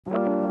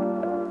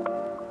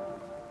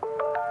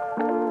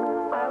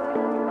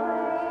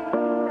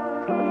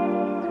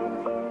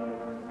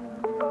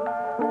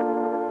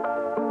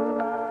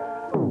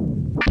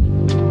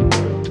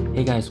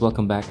guys,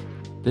 welcome back.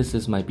 This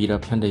is my beat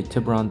up Hyundai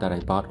Tiburon that I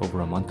bought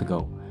over a month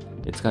ago.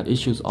 It's got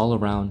issues all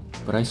around,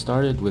 but I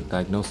started with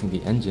diagnosing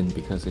the engine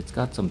because it's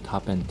got some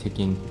top end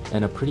ticking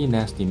and a pretty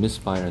nasty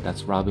misfire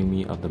that's robbing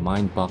me of the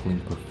mind-boggling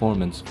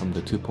performance from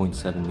the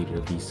 2.7 liter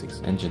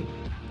V6 engine.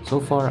 So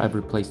far I've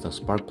replaced the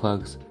spark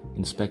plugs,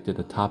 inspected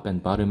the top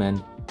and bottom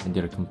end, and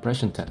did a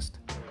compression test.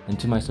 And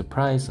to my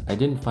surprise, I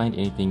didn't find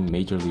anything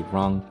majorly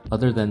wrong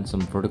other than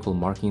some vertical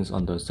markings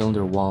on the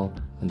cylinder wall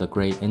and the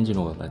gray engine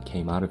oil that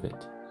came out of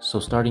it. So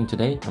starting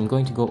today, I'm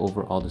going to go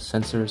over all the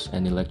sensors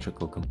and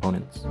electrical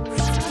components.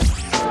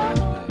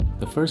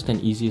 The first and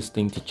easiest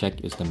thing to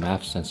check is the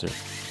MAF sensor.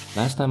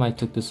 Last time I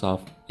took this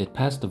off, it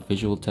passed the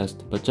visual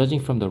test, but judging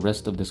from the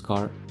rest of this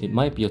car, it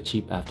might be a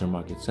cheap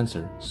aftermarket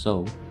sensor.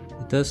 So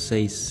it does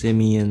say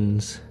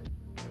Siemens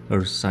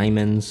or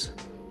Simons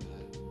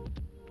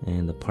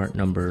and the part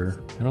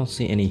number. I don't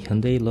see any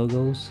Hyundai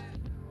logos.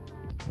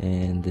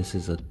 And this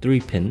is a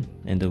 3-pin,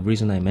 and the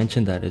reason I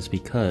mentioned that is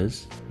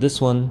because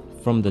this one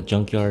from the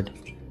junkyard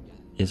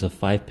is a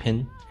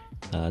 5-pin.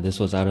 This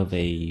was out of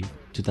a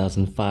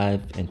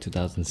 2005 and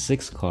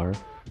 2006 car,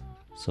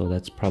 so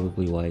that's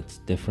probably why it's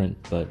different.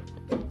 But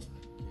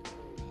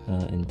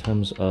in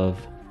terms of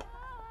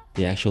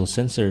the actual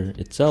sensor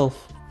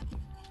itself,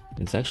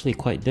 it's actually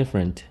quite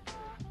different,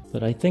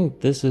 but I think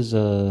this is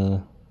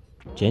a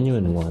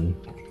genuine one.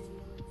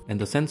 And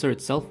the sensor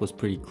itself was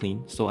pretty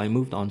clean, so I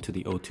moved on to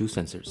the O2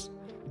 sensors.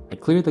 I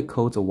cleared the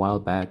codes a while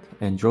back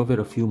and drove it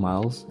a few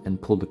miles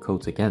and pulled the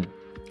codes again.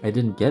 I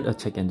didn't get a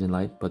check engine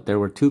light, but there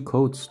were two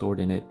codes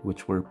stored in it,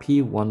 which were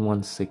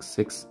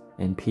P1166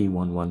 and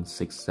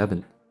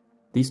P1167.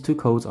 These two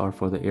codes are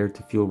for the air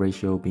to fuel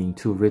ratio being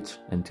too rich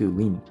and too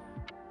lean.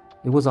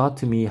 It was odd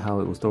to me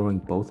how it was throwing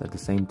both at the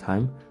same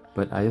time,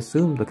 but I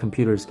assume the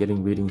computer is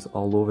getting readings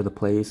all over the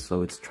place,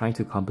 so it's trying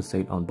to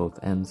compensate on both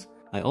ends.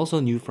 I also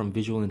knew from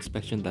visual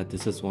inspection that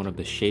this is one of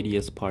the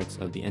shadiest parts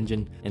of the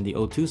engine, and the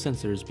O2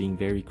 sensors being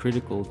very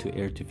critical to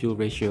air to fuel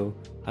ratio,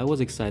 I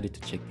was excited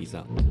to check these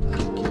out.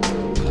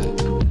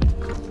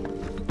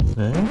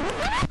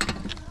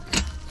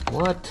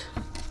 What?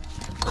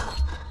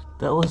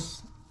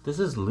 This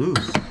is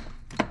loose.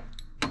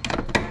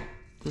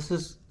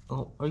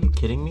 Oh, are you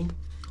kidding me?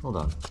 Hold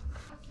on.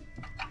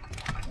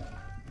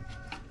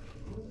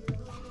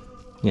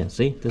 Yeah,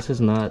 see, this is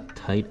not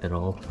tight at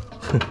all.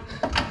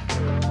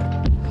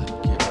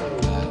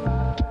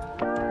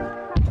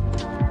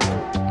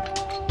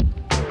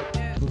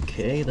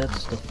 Okay,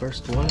 that's the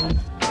first one.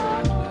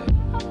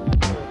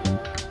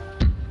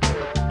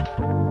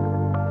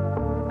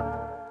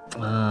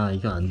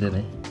 이거 안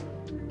되네.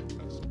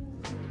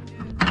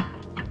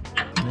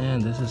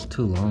 Man, this is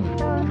too long.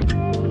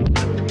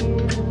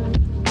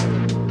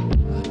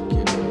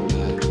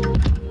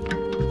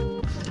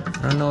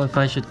 I don't know if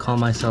I should call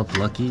myself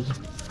lucky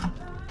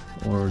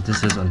or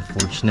this is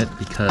unfortunate,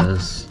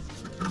 because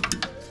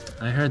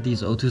I heard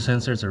these O2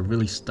 sensors are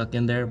really stuck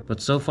in there,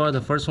 but so far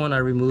the first one I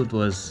removed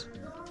was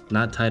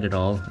not tight at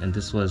all, and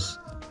this was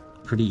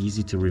pretty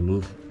easy to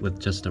remove with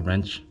just a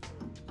wrench.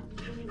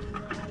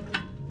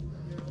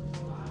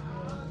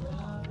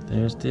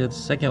 There's the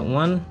second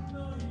one.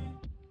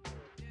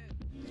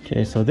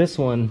 Okay, so this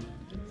one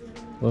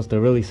was the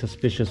really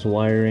suspicious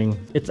wiring.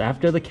 It's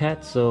after the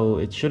cat, so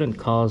it shouldn't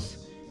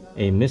cause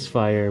a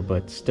misfire,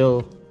 but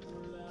still,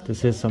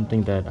 this is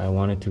something that I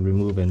wanted to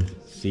remove and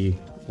see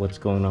what's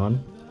going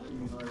on.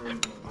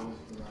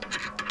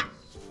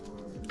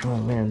 Oh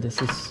man,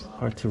 this is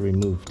hard to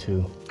remove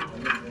too.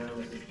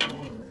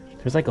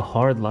 There's like a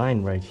hard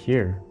line right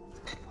here,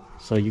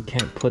 so you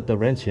can't put the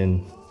wrench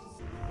in.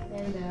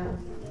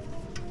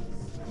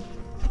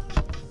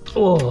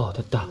 Oh,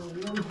 됐다.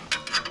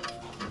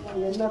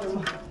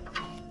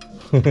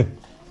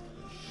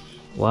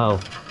 Wow.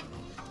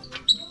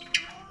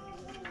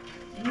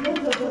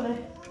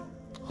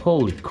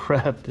 Holy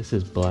crap, this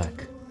is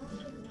black.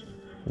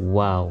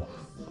 Wow.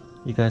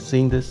 You guys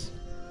seeing this?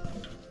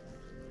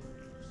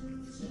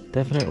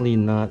 Definitely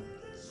not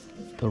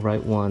the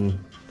right one.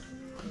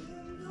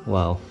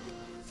 Wow.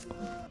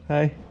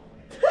 Hi.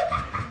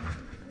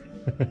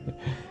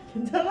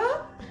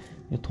 괜찮아?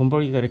 돈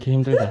벌기가 이렇게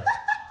힘들다.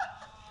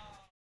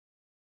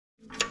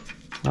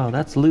 Wow,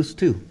 that's loose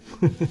too.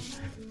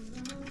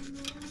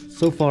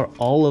 So far,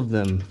 all of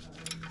them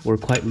were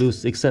quite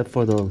loose, except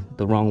for the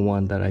wrong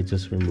one that I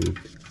just removed.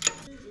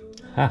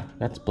 Ha,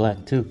 that's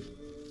black too,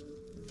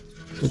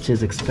 which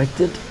is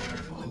expected.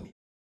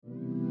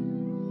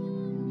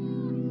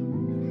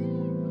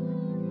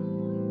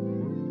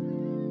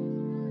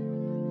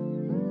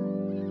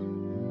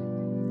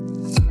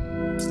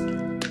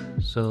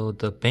 So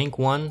the bank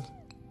one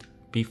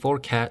before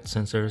cat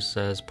sensor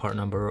says part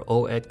number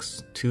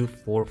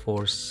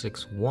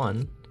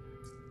OX24461,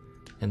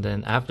 and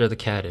then after the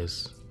cat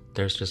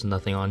there's just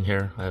nothing on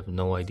here. I have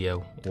no idea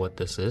what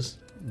this is.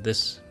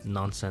 This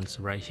nonsense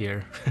right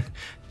here.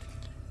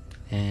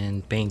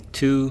 And bank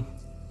 2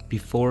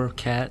 before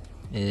cat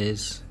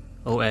is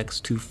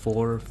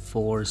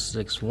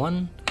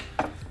OX24461,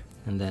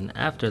 and then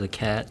after the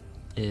cat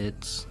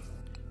it's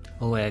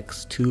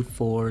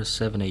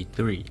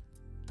OX24783.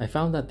 I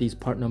found that these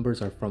part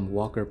numbers are from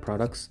Walker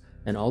Products,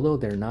 and although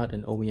they're not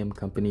an OEM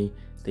company,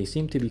 they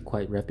seem to be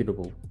quite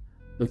reputable.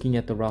 Looking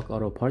at the Rock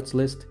Auto parts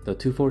list, the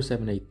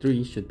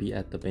 24783 should be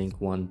at the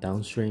Bank 1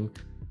 downstream,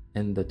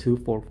 and the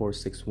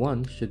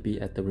 24461 should be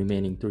at the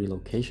remaining 3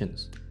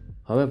 locations.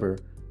 However,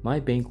 my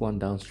Bank 1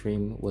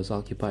 downstream was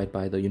occupied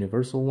by the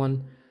Universal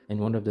one, and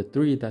one of the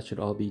 3 that should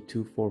all be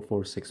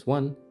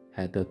 24461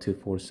 had the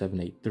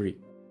 24783.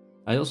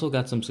 I also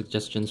got some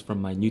suggestions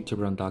from my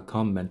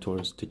newtiburon.com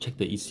mentors to check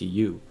the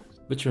ECU,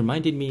 which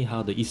reminded me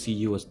how the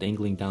ECU was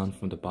dangling down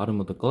from the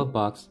bottom of the glove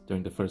box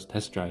during the first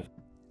test drive.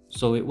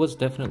 So it was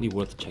definitely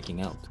worth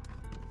checking out.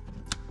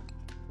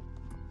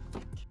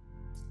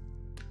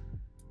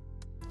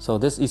 So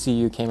this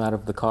ECU came out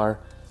of the car,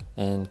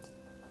 and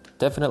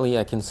definitely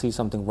I can see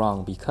something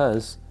wrong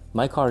because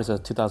my car is a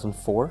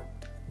 2004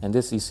 and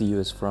this ECU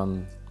is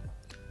from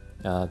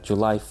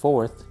July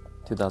 4th,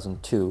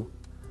 2002.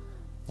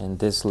 And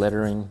this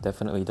lettering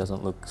definitely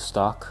doesn't look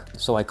stock.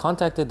 So I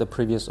contacted the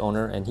previous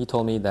owner and he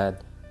told me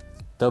that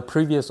the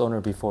previous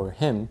owner before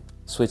him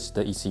switched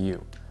the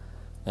ECU.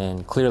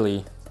 And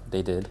clearly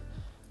they did,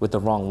 with the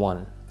wrong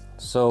one.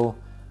 So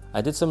I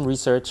did some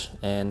research,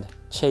 and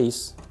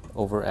Chase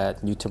over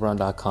at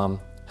newtiburon.com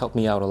helped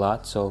me out a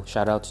lot. So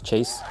shout out to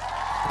Chase.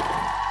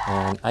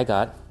 And I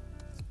got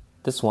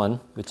this one,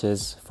 which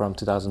is from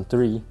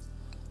 2003.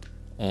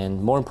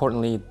 And more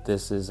importantly,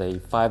 this is a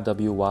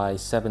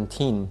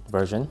 5WY17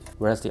 version,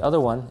 whereas the other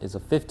one is a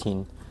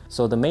 15.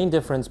 So the main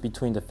difference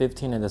between the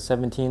 15 and the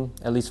 17,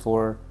 at least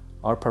for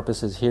our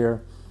purposes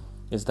here,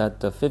 is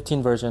that the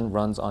 15 version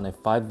runs on a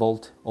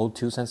 5-volt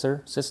O2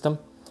 sensor system,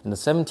 and the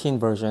 17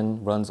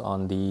 version runs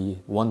on the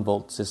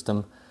 1-volt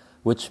system,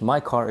 which my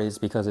car is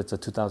because it's a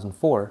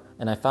 2004.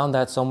 And I found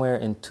that somewhere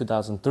in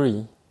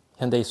 2003,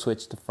 Hyundai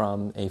switched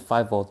from a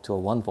 5-volt to a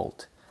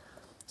 1-volt.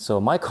 So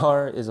my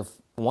car is a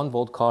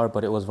 1-volt car,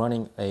 but it was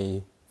running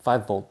a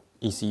 5-volt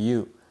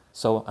ECU.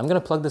 So I'm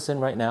gonna plug this in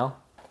right now.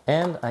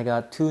 And I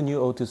got 2 new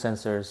O2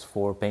 sensors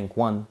for Bank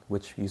 1,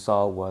 which you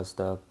saw was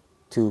the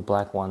 2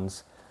 black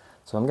ones.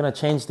 So I'm gonna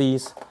change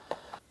these,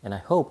 and I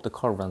hope the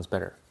car runs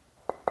better.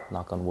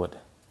 Knock on wood.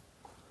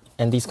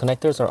 And these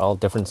connectors are all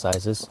different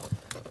sizes,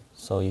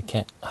 so you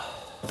can't...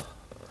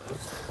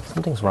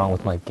 Something's wrong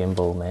with my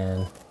gimbal,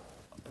 man.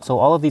 So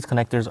all of these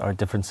connectors are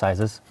different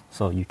sizes,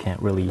 so you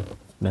can't really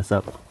mess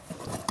up.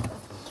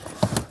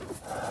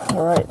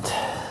 All right,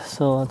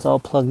 so it's all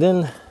plugged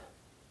in.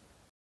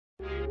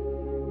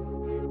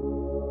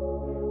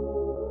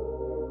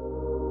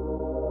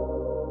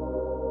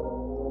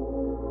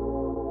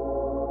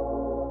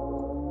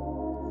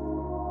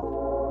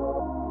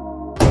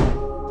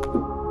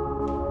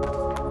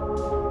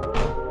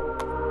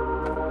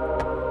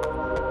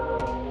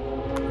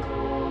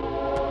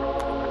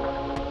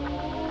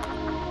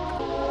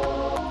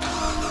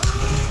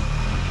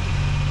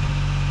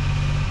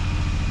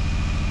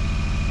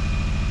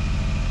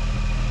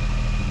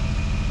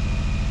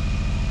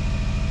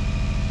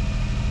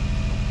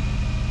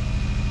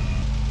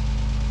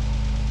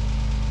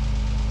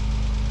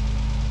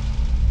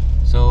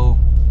 So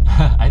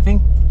I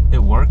think it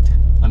worked.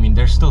 I mean,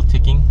 they're still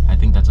ticking. I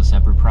think that's a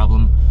separate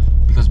problem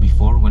because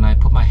before, when I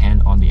put my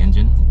hand on the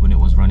engine when it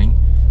was running,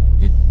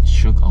 it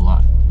shook a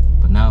lot,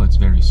 but now it's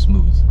very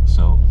smooth.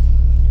 So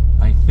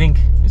I think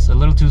it's a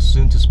little too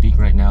soon to speak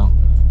right now,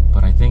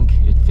 but I think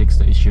it fixed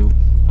the issue.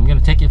 I'm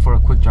gonna take it for a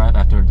quick drive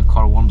after the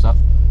car warms up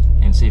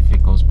and see if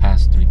it goes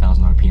past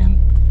 3,000 RPM.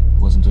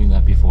 It wasn't doing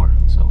that before,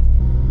 so.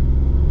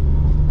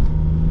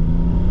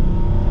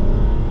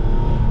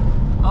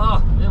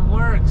 Oh, it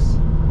works!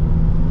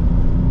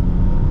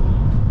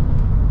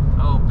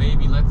 Oh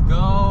baby, let's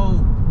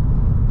go!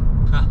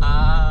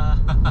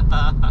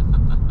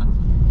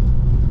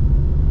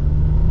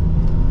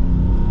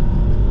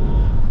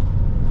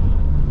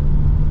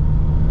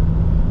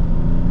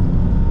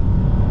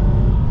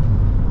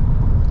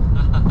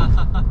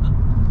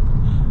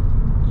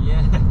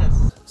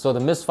 Yes! So the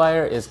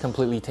misfire is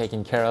completely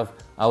taken care of.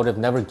 I would have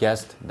never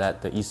guessed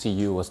that the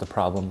ECU was the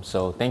problem.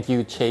 So thank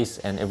you, Chase,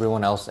 and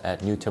everyone else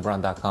at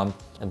newtiburon.com.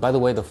 And by the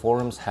way, the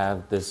forums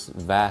have this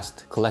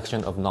vast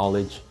collection of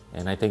knowledge,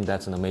 and I think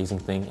that's an amazing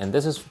thing. And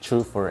this is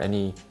true for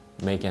any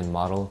make and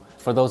model.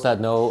 For those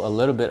that know a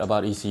little bit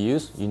about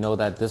ECUs, you know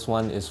that this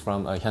one is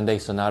from a Hyundai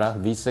Sonata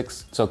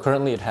V6. So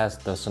currently it has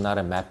the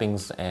Sonata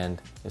mappings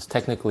and is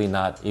technically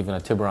not even a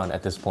Tiburon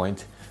at this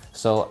point.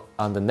 So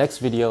on the next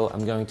video,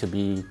 I'm going to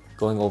be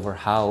going over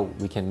how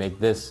we can make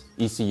this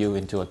ECU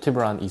into a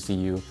Tiburon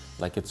ECU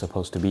like it's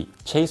supposed to be.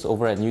 Chase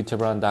over at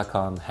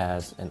newtiburon.com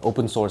has an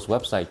open source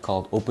website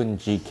called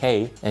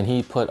OpenGK, and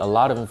he put a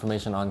lot of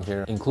information on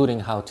here, including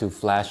how to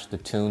flash the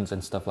tunes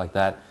and stuff like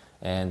that.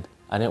 And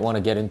I didn't want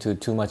to get into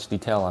too much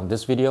detail on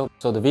this video.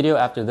 So the video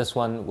after this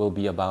one will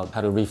be about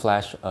how to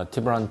reflash a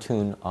Tiburon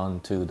tune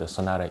onto the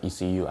Sonata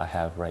ECU I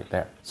have right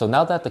there. So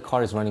now that the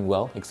car is running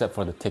well, except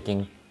for the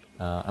ticking,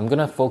 I'm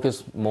gonna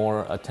focus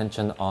more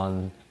attention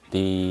on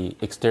the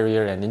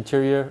exterior and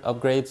interior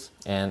upgrades,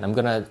 and I'm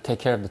gonna take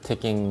care of the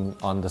ticking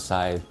on the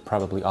side,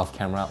 probably off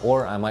camera,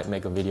 or I might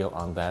make a video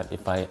on that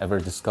if I ever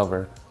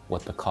discover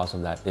what the cause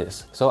of that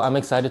is. So I'm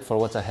excited for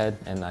what's ahead,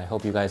 and I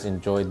hope you guys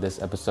enjoyed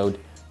this episode.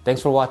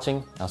 Thanks for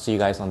watching. I'll see you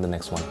guys on the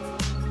next one.